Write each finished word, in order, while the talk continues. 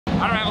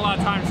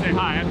say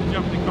hi. I have to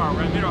jump in the car.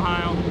 We're in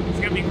Mid-Ohio. It's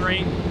going to be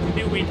great. It's a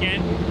new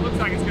weekend. Looks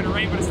like it's going to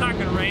rain, but it's not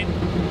going to rain.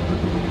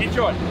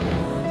 Enjoy.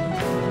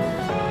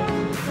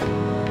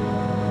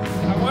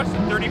 I watched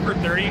 30 for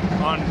 30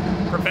 on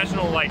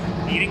professional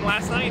eating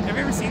last night. Have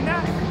you ever seen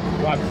that?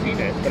 Well, I've seen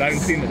it, but I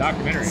haven't seen the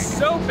documentary.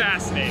 So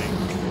fascinating.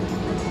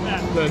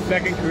 Yeah. The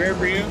second career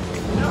for you?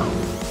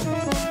 No.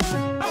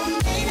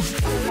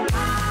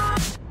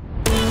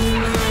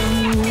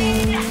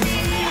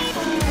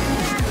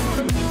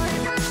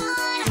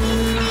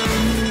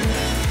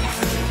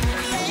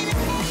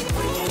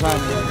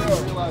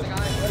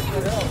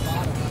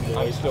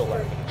 I'm still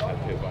learning.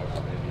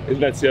 Isn't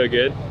that so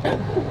good?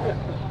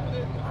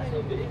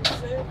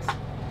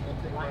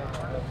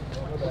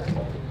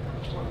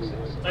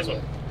 Nice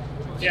one.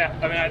 Yeah,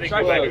 I mean, I think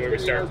we're back where we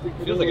start.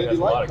 Feels like it has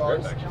a lot of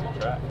grip actually on the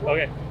track.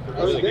 Okay.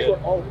 Really good.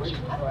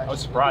 I was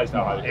surprised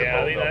how high the grip Yeah,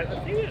 I mean, I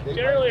think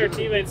generally our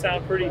teammates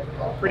sound pretty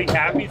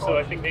happy, so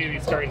I think maybe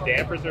starting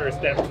dampers are a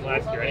step from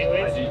last year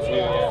anyways. I do too,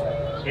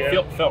 yeah.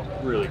 It felt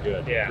really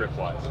good,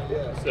 grip-wise.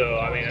 So,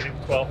 I mean, I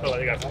think 12 felt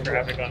like they got some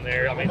traffic on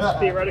there. I mean,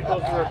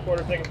 theoreticals were a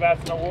quarter second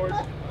fast in awards.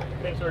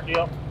 Same sort of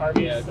deal.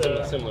 Harvey's, yeah,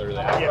 it's similar to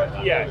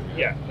that.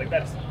 Yeah. Like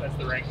that's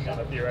the ranking on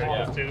the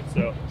theoreticals too.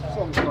 So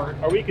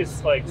our weakest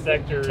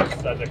sectors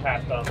as I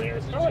passed on there.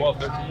 12,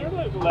 13.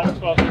 11,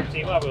 12,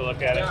 13. We'll have a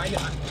look at it.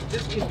 Yeah,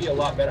 this could be a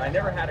lot better. I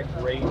never had a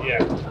great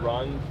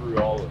run through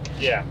all of it.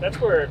 Yeah, that's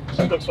where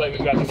it looks like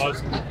we've got the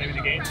most maybe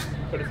the gains,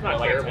 but it's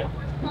not terrible.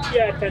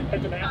 Yeah, 10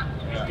 and a half.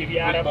 Yeah. If you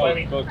add up, both, I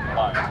mean, both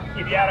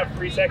if you add up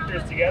 3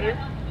 sectors together,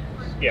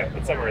 yeah,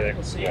 it's somewhere there.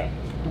 Yeah,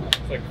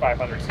 it's like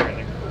 500 somewhere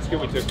there. It's good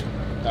we took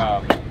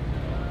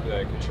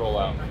the control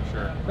out for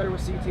sure. Better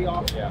with CT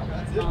off.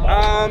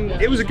 Yeah.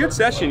 It was a good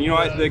session. You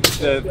know,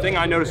 the thing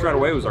I noticed right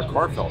away was our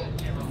car felt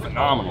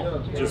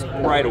phenomenal. Just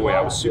right away,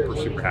 I was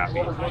super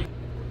happy.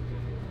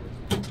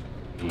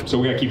 So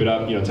we got to keep it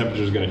up. You know,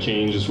 temperatures are going to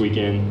change this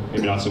weekend.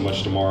 Maybe not so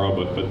much tomorrow,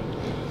 but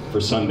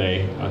for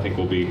Sunday, I think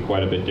will be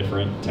quite a bit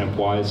different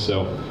temp-wise.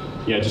 So,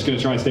 yeah, just going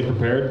to try and stay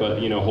prepared,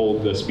 but you know,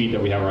 hold the speed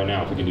that we have right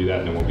now. If we can do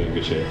that, then we'll be in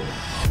good shape.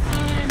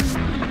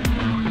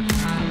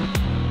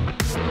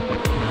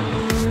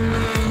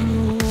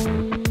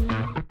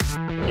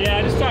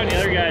 Yeah, just talking to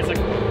the other guys,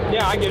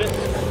 Yeah, I get it.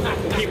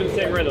 keeping the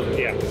same rhythm.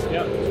 Yeah,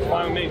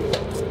 fine with me.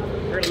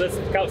 We're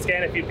gonna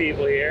scan a few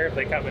people here if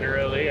they come in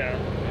early.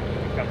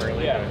 Come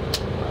early. Yeah.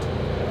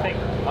 I think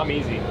I'm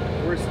easy.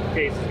 worst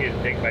case is getting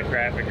picked by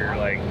traffic or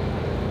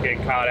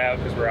getting caught out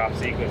because we're off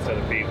sequence to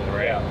other people,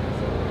 right? Yeah.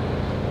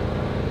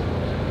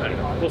 I don't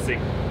know. We'll see. I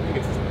think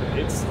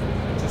it's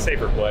a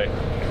safer play.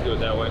 Let's do it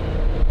that way.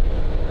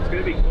 It's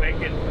gonna be quick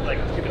and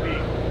it's gonna be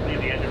near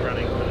the end of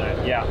running for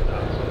that. Yeah.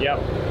 Yep.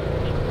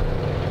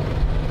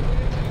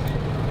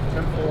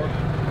 10-4.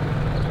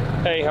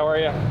 Hey, how are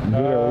you? Good.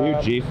 How are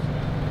you, Chief?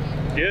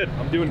 Good.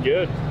 I'm doing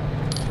good.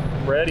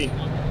 I'm ready.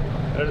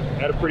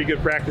 Had a pretty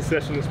good practice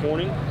session this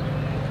morning.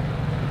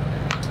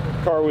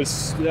 Car was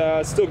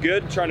still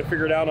good. Trying to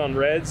figure it out on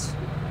reds.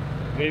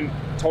 Didn't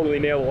totally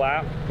nail the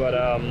lap, but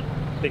I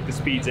think the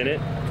speed's in it.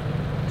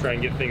 Try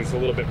and get things a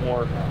little bit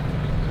more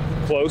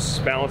close,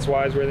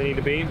 balance-wise, where they need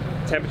to be.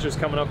 Temperature's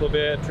coming up a little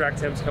bit. Track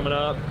temp's coming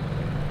up.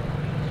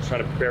 Just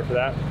trying to prepare for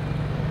that.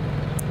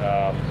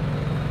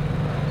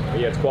 But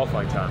yeah, it's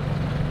qualifying time.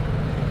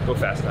 Go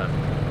fast time.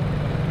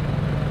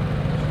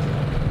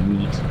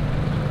 Neat.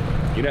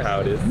 You know how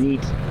it is.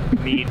 Neat.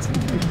 Neat.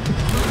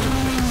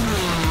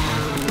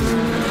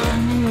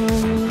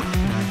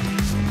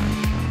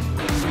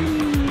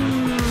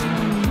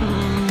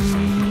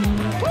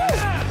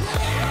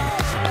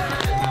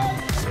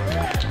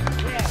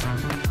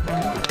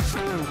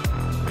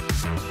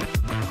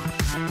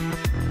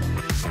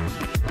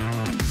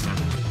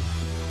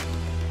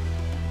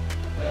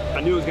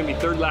 I knew it was going to be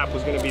third lap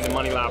was going to be the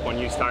money lap on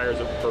used tires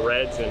for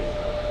reds, and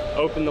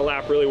opened the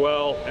lap really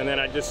well, and then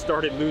I just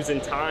started losing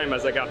time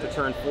as I got to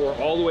turn 4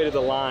 all the way to the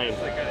line.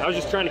 I was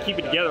just trying to keep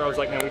it together. I was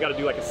like, man, we got to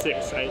do like a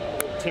 6.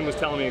 Tim was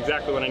telling me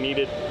exactly what I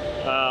needed,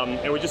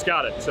 and we just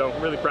got it. So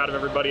I'm really proud of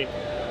everybody.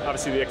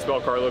 Obviously the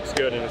XBL car looks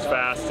good and it's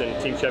fast, and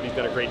Team Chevy's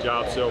done a great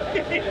job. So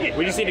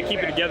we just need to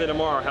keep it together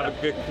tomorrow, have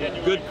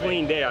a good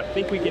clean day. I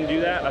think we can do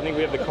that. I think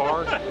we have the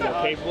car,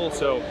 we're capable.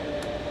 So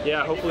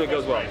yeah, hopefully it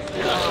goes well.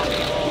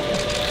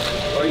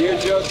 Are you,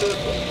 Joseph?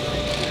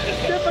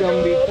 It's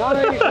gonna be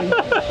tight.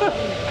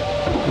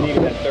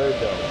 Needed that third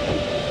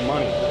though.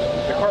 Money.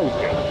 The car was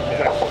good.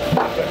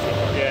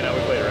 Yeah, no, we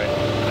played it right.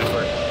 Nice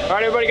work. All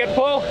right, everybody got the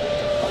pole?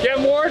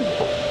 Kevin Ward,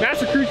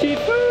 Master Crew Chief.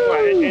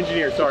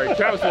 Engineer, sorry.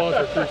 Travis Wallace,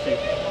 our crew chief.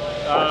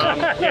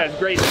 Yeah, it's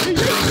great.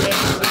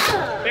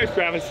 There's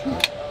Travis.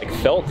 Like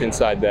felt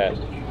inside that.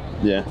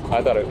 Yeah.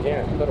 I thought it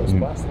was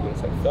plastic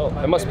inside felt.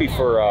 That must be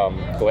for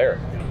glare.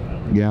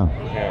 Yeah.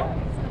 Yeah.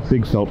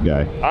 Big felt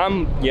guy.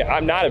 I'm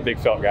not a big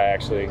felt guy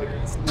actually.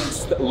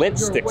 Lint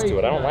sticks to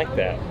it. I don't like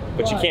that.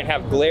 But you can't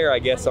have glare, I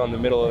guess, on the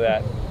middle of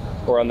that,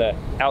 or on the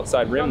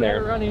outside rim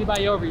there. Run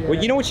anybody over you. Well,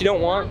 you know what you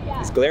don't want?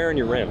 Is glare on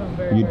your rim.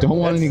 You don't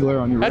want any glare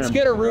on your rim. That's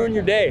gonna ruin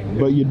your day.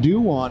 But you do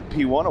want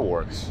P1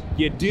 awards.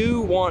 You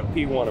do want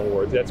P1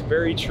 awards. That's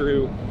very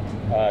true.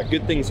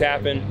 Good things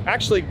happen.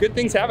 Actually, good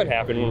things haven't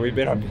happened when we've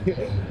been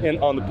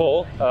on the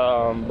pole,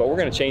 but we're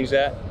going to change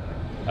that.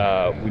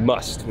 We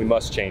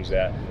must change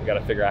that. We got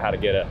to figure out how to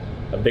get a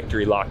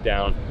victory locked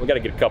down. We got to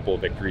get a couple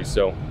of victories.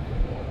 So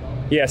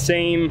yeah,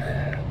 same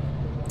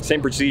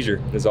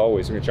procedure as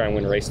always. We're gonna try and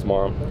win a race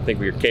tomorrow. I think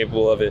we are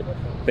capable of it.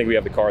 I think we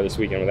have the car this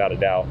weekend without a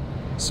doubt.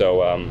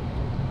 So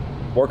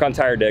work on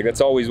tire deg.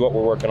 That's always what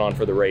we're working on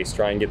for the race.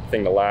 Try and get the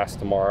thing to last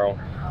tomorrow.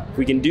 If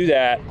we can do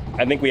that,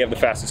 I think we have the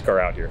fastest car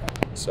out here.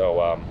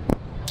 So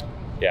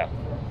yeah,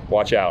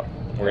 watch out.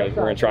 We're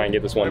gonna try and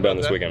get this one done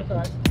this weekend.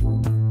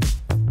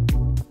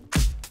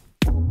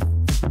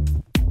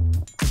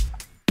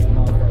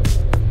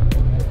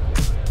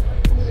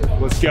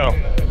 Let's go.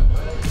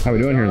 How we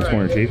doing here this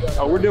morning, Chief?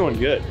 Oh, we're doing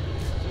good.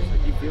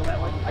 You feel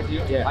that way? I do.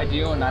 Yeah. I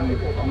do, and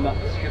I'm not.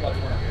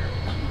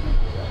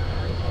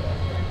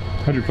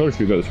 How'd your photo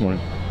shoot go this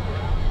morning?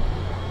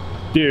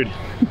 Dude,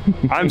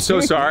 I'm so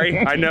sorry.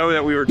 I know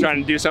that we were trying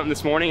to do something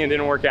this morning and it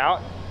didn't work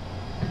out.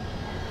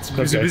 It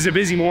was a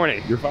busy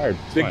morning. You're fired.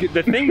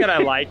 The thing that I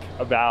like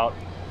about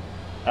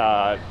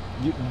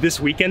this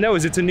weekend though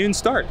is it's a noon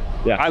start.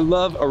 Yeah. I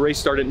love a race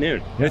start at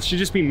noon. Yeah. It should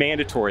just be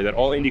mandatory that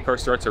all IndyCar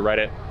starts are right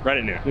at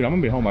noon. Dude, I'm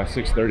gonna be home by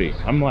 6:30.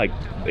 I'm like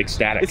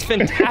ecstatic. It's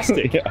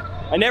fantastic. Yeah.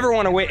 I never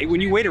want to wait.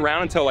 When you wait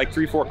around until like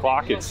 3, 4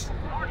 o'clock, it's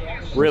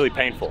really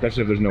painful.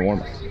 Especially if there's no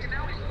warm-up.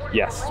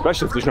 Yes,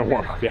 especially if there's no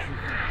warm-up, yeah.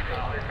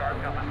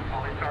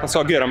 That's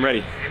all good, I'm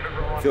ready.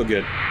 I feel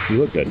good. You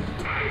look good.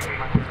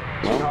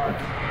 Well,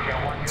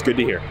 it's good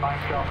to hear.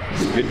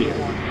 It's good to hear.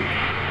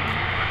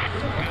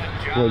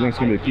 What do you think's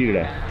gonna be the key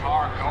today?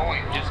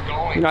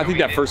 You know, I think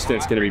that first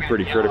stint's gonna be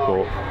pretty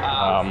critical.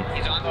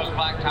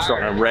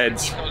 Starting on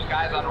reds.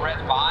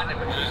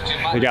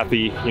 They got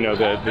the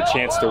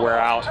chance to wear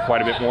out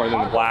quite a bit more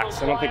than the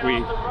blacks. I don't think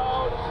we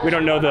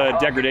don't know the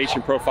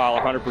degradation profile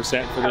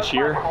 100% for this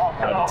year.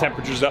 The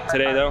temperature's up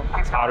today though.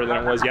 It's hotter than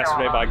it was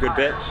yesterday by a good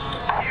bit.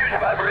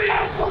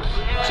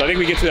 So I think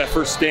we get to that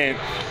first stint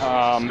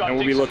and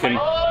we'll be looking in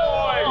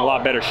a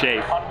lot better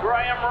shape.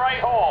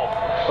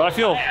 But I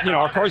feel,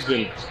 our car's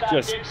been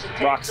just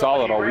rock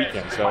solid all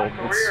weekend, so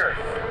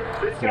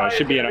it's, it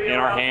should be in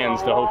our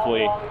hands to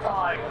hopefully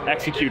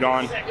execute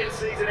on.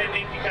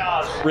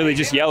 Really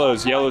just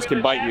yellows. Yellows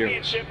can bite you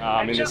in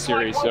this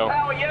series, so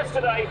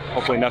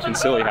hopefully nothing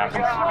silly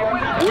happens.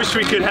 I wish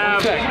we could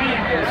have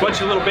a bunch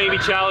of little baby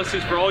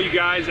chalices for all you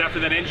guys after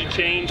that engine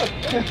change.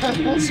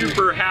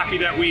 Super happy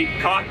that we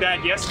caught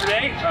that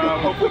yesterday.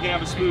 Hopefully we can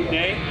have a smooth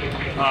day.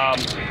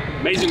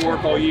 Amazing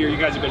work all year. You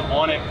guys have been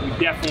on it. We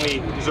definitely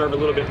deserve a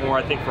little bit more,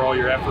 I think, for all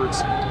your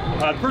efforts.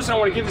 The person I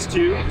want to give this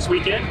to this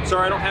weekend,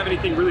 sorry I don't have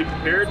anything really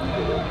prepared.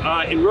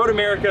 In Road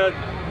America,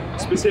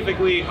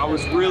 specifically, I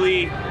was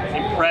really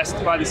impressed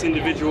by this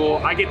individual.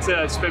 I get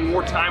to spend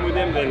more time with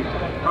him than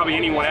probably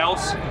anyone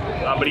else,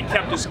 but he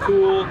kept us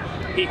cool.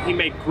 He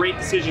made great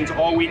decisions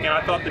all week, and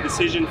I thought the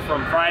decision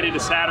from Friday to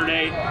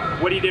Saturday,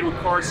 what he did with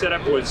car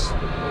setup was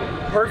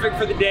perfect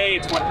for the day.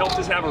 It's what helped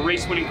us have a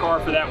race-winning car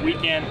for that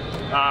weekend.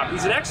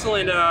 He's an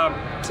excellent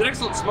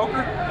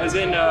smoker, as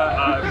in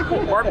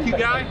barbecue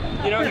guy.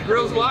 He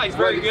grills a lot. He's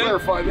very good.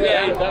 Clarify that.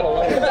 Yeah.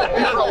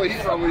 He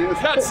probably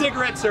is. Not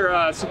cigarettes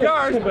or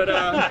cigars, but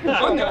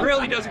on the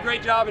grill he does a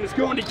great job, and it's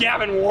going to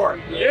Gavin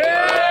Ward.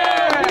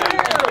 Yeah!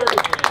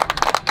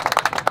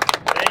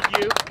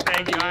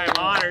 Thank you. I am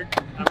honored.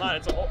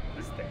 It's a whole.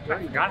 This thing.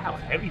 I forgot how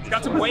heavy. It's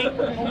got some weight.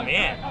 Oh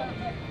man.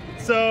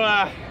 So,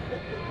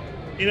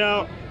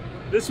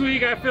 this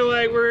week I feel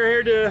like we're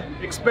here to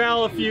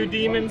expel a few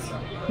demons.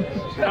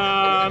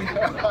 I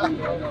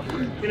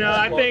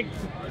think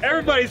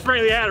everybody's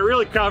frankly had it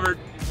really covered.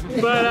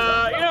 But,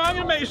 I'm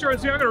going to make sure I'm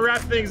going to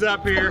wrap things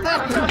up here.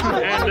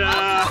 And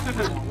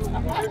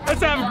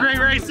let's have a great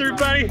race,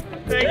 everybody.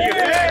 Thank you.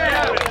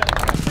 Yeah.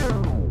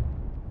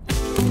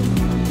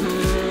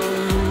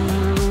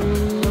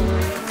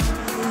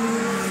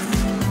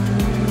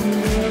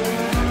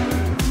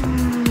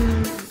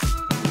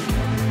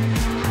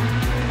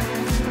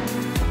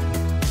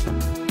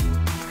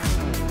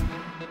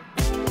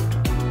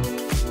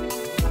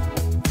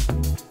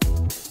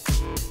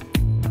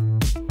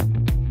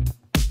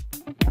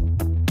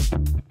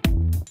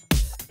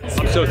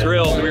 So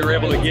thrilled we were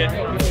able to get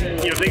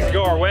things to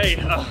go our way.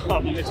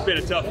 It's been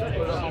a tough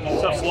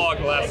slog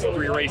the last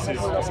 3 races.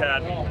 Just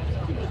had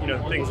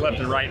things left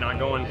and right not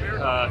going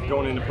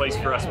into place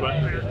for us,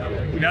 but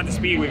we've had the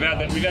speed, we've had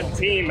the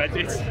team.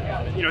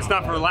 It's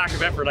not for a lack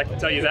of effort, I can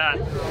tell you that.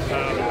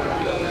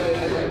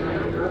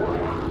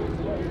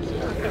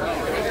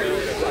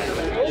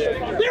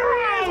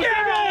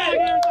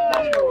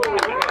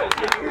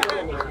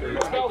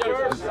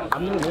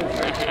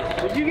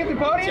 Did you get the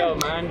podium? Yo,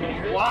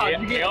 man. Wow.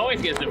 He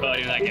always gets the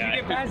podium, that guy. Did you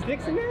get past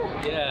Dixon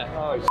now? Yeah.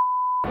 Oh,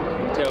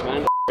 Yo,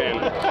 man.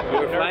 We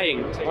were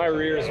fighting. My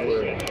rears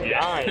were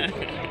dying.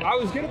 I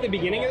was good at the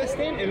beginning of the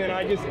stint, and then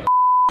I just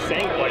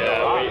sank like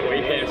a rock.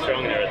 We came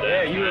strong there at the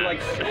Yeah, you were like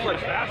so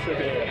much faster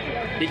than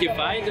him. Did you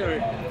fight or?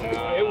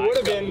 It would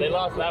have been. They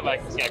lost lap. I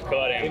got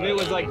caught him. If it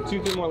was like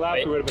 2-3 more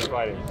laps, we would have been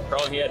fighting.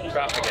 Probably he had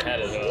traffic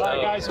ahead as well. All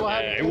right, guys, what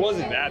happened? It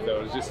wasn't that though.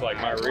 It was just like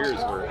my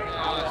rears were.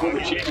 For the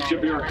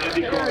championship here in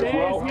IndyCar as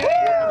well.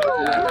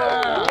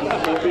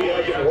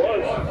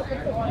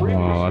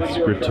 Oh, that's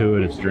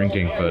gratuitous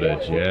drinking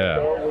footage, yeah.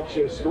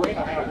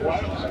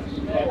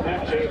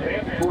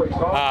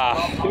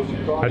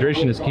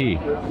 Hydration is key.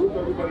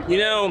 You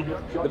know,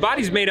 the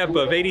body's made up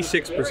of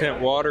 86%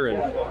 water and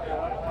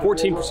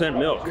 14%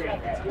 milk.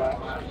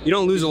 You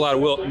don't lose a lot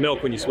of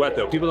milk when you sweat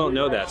though. People don't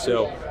know that,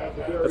 so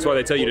that's why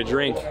they tell you to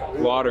drink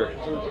water.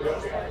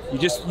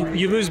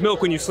 You lose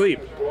milk when you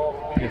sleep.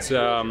 It's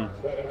a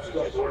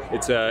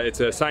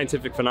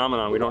scientific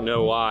phenomenon. We don't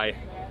know why.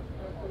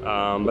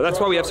 But that's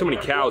why we have so many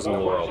cows in the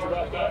world.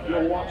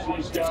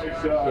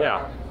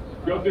 Yeah.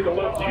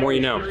 The more you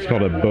know. It's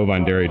called a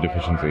bovine dairy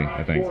deficiency,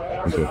 I think.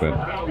 That's what that.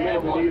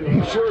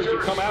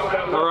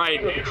 All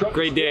right,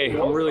 great day.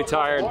 I'm really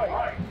tired.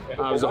 It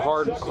was a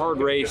hard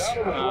race.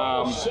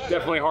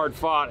 Definitely hard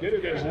fought.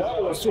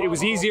 It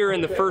was easier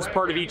in the first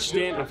part of each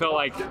stint. I felt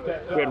like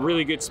we had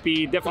really good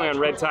speed. Definitely on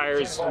red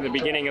tires. In the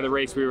beginning of the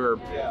race, we were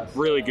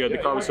really good. The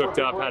car was hooked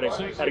up, had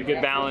a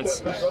good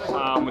balance.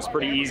 Was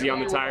pretty easy on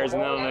the tires,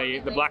 and then on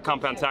the black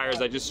compound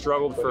tires, I just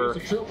struggled to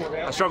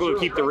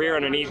keep the rear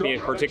underneath me,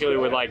 particularly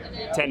with like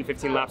 10 to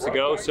 15 laps to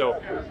go.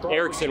 So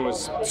Ericsson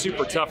was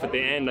super tough at the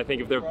end. I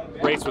think if the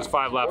race was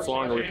 5 laps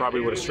longer, we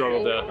probably would have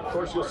struggled to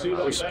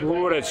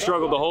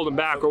hold him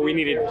back, or we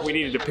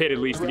needed to pit at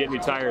least to get new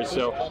tires.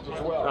 So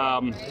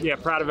yeah,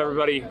 proud of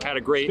everybody. Had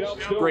a great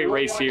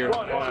race here.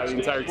 The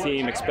entire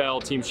team,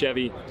 Expel, Team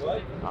Chevy.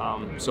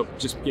 So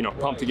just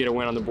pumped to get a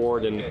win on the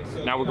board, and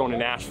now we're going to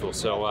Nashville.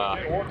 So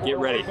get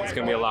ready. It's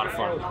going to be a lot of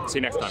fun. See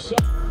you next time.